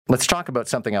let's talk about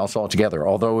something else altogether.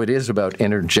 Although it is about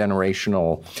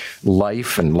intergenerational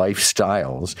life and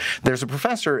lifestyles, there's a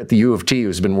professor at the U of T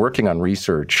who's been working on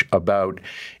research about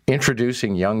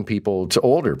introducing young people to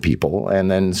older people and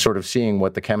then sort of seeing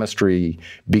what the chemistry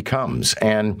becomes.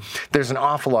 And there's an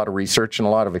awful lot of research and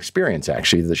a lot of experience,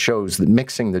 actually, that shows that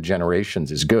mixing the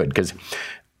generations is good. Because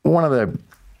one of the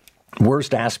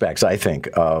worst aspects, I think,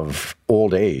 of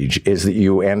old age is that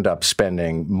you end up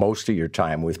spending most of your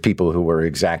time with people who are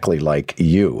exactly like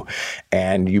you.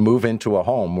 And you move into a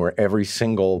home where every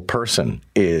single person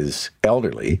is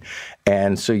elderly.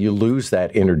 And so you lose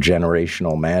that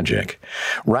intergenerational magic.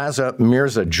 Raza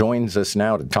Mirza joins us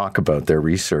now to talk about their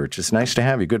research. It's nice to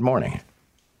have you. Good morning.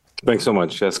 Thanks so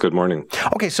much. Yes, good morning.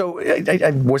 Okay, so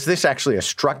was this actually a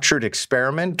structured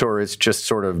experiment, or is it just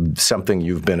sort of something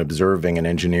you've been observing in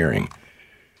engineering?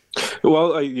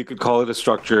 Well, you could call it a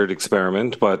structured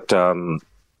experiment, but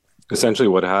essentially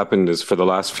what happened is for the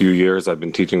last few years, I've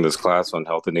been teaching this class on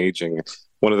health and aging.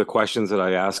 One of the questions that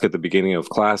I ask at the beginning of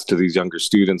class to these younger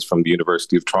students from the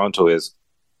University of Toronto is,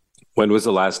 when was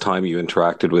the last time you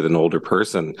interacted with an older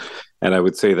person? And I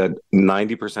would say that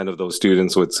 90% of those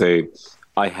students would say,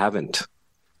 I haven't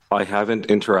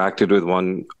interacted with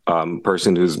one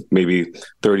person who's maybe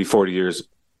 30, 40 years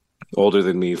older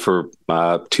than me for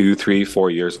 2, 3, 4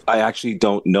 years. I actually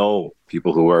don't know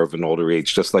people who are of an older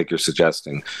age, just like you're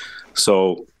suggesting.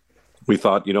 So we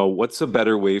thought, what's a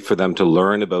better way for them to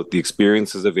learn about the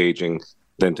experiences of aging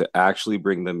than to actually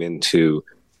bring them into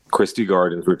Christie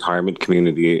Gardens retirement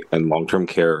community and long-term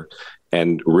care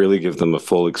and really give them a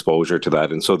full exposure to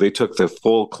that. And so they took the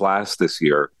full class this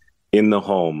year in the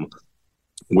home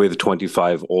with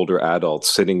 25 older adults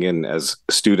sitting in as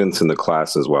students in the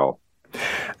class as well.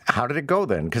 How did it go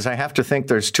then? Because I have to think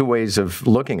there's two ways of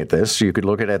looking at this. You could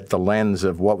look at it the lens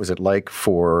of what was it like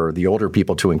for the older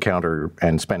people to encounter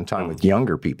and spend time with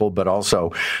younger people, but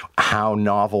also how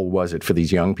novel was it for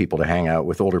these young people to hang out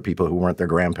with older people who weren't their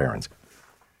grandparents?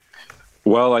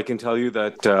 Well, I can tell you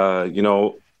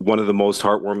that, one of the most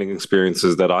heartwarming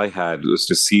experiences that I had was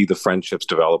to see the friendships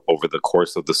develop over the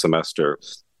course of the semester.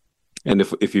 And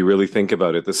if you really think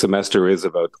about it, the semester is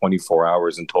about 24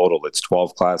 hours in total. It's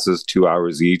 12 classes, 2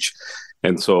 hours each.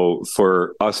 And so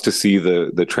for us to see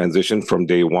the transition from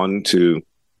day 1 to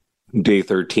day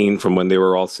 13, from when they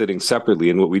were all sitting separately,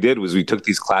 and what we did was we took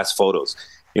these class photos.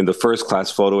 In the first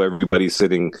class photo, everybody's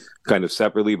sitting kind of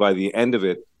separately. By the end of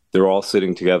it, they're all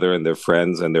sitting together and they're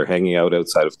friends and they're hanging out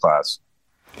outside of class.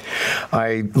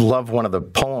 I love one of the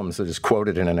poems that is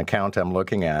quoted in an account I'm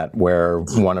looking at where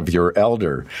one of your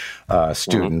elder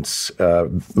students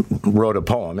wrote a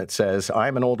poem. It says,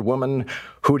 I'm an old woman.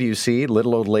 Who do you see?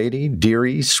 Little old lady,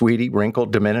 dearie, sweetie,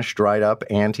 wrinkled, diminished, dried up,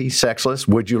 auntie, sexless.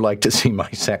 Would you like to see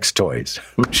my sex toys?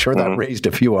 I'm sure that raised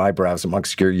a few eyebrows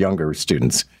amongst your younger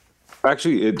students.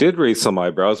 Actually, it did raise some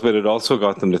eyebrows, but it also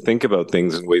got them to think about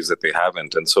things in ways that they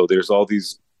haven't. And so there's all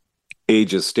these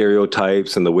ages,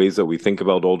 stereotypes, and the ways that we think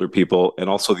about older people, and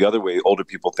also the other way, older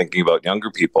people thinking about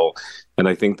younger people. And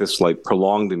I think this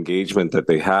prolonged engagement that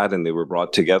they had, and they were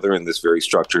brought together in this very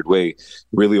structured way,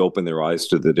 really opened their eyes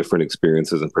to the different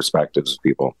experiences and perspectives of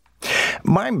people.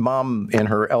 My mom, in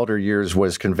her elder years,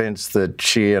 was convinced that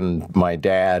she and my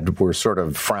dad were sort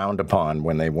of frowned upon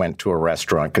when they went to a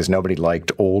restaurant because nobody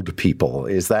liked old people.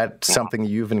 Is that something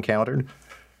you've encountered?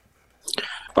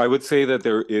 I would say that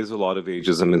there is a lot of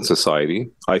ageism in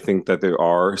society. I think that there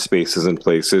are spaces and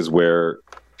places where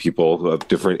people of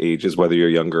different ages, whether you're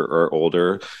younger or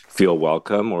older, feel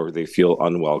welcome or they feel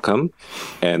unwelcome.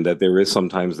 And that there is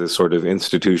sometimes this sort of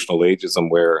institutional ageism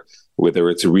where, whether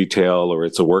it's retail or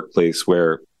it's a workplace,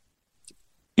 where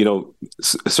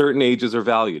certain ages are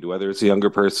valued, whether it's a younger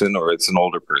person or it's an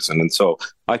older person. And so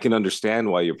I can understand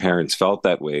why your parents felt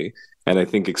that way. And I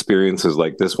think experiences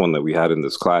like this one that we had in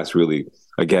this class really,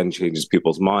 again, changes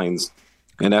people's minds.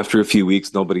 And after a few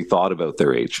weeks, nobody thought about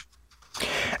their age.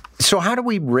 So how do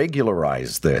we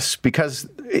regularize this? Because,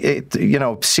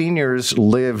 seniors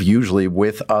live usually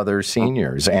with other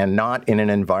seniors and not in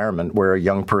an environment where a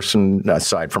young person,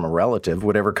 aside from a relative,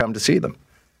 would ever come to see them.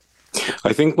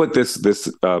 I think what this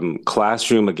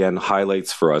classroom, again,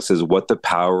 highlights for us is what the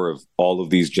power of all of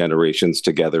these generations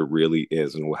together really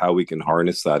is and how we can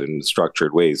harness that in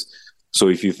structured ways. So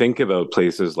if you think about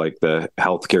places like the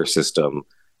healthcare system,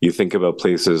 you think about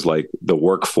places like the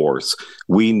workforce,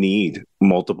 we need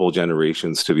multiple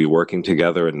generations to be working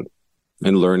together and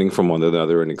learning from one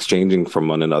another and exchanging from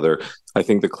one another. I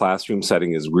think the classroom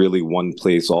setting is really one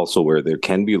place also where there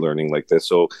can be learning like this.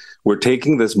 So we're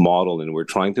taking this model and we're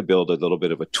trying to build a little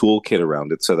bit of a toolkit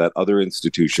around it so that other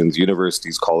institutions,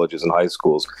 universities, colleges, and high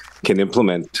schools can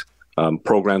implement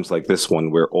programs like this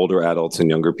one where older adults and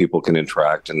younger people can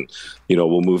interact, and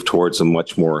we'll move towards a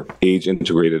much more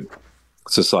age-integrated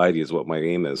society is what my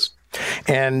aim is.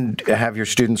 And have your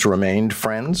students remained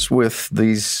friends with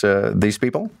these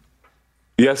people?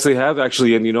 Yes, they have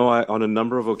actually. And, on a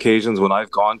number of occasions when I've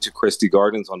gone to Christie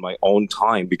Gardens on my own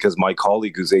time, because my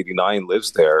colleague who's 89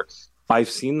 lives there, I've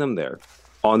seen them there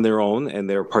on their own, and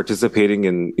they're participating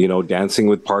in, Dancing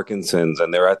with Parkinson's,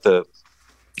 and they're at the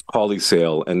Holly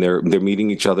sale, and they're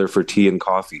meeting each other for tea and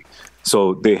coffee.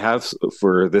 So they have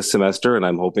for this semester, and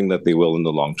I'm hoping that they will in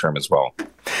the long term as well.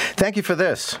 Thank you for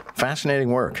this.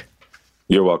 Fascinating work.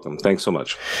 You're welcome. Thanks so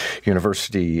much.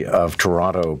 University of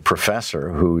Toronto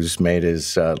professor who's made his,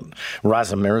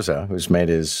 Raza Mirza, who's made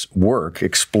his work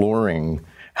exploring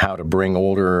how to bring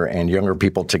older and younger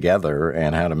people together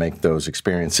and how to make those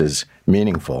experiences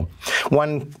meaningful.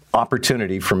 One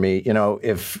opportunity for me,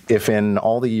 if in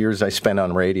all the years I spent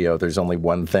on radio, there's only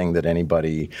one thing that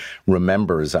anybody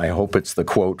remembers, I hope it's the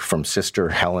quote from Sister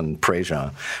Helen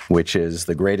Prejean, which is,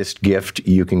 "The greatest gift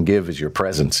you can give is your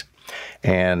presence."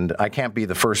 And I can't be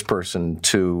the first person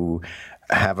to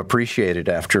have appreciated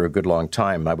after a good long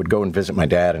time. I would go and visit my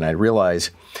dad, and I'd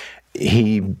realize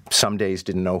he some days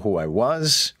didn't know who I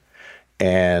was.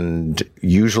 And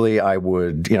usually I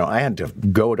would, I had to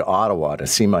go to Ottawa to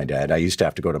see my dad. I used to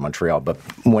have to go to Montreal, but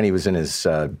when he was in his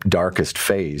darkest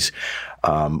phase,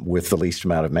 with the least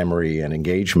amount of memory and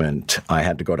engagement, I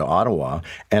had to go to Ottawa.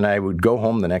 And I would go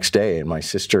home the next day, and my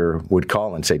sister would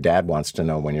call and say, "Dad wants to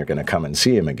know when you're going to come and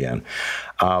see him again."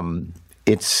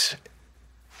 It's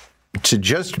to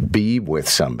just be with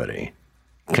somebody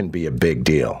can be a big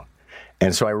deal.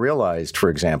 And so I realized,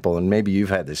 for example, and maybe you've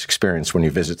had this experience when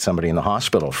you visit somebody in the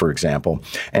hospital, for example,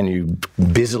 and you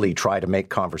busily try to make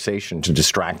conversation to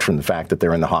distract from the fact that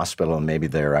they're in the hospital and maybe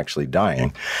they're actually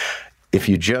dying. If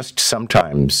you just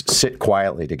sometimes sit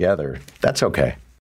quietly together, that's okay.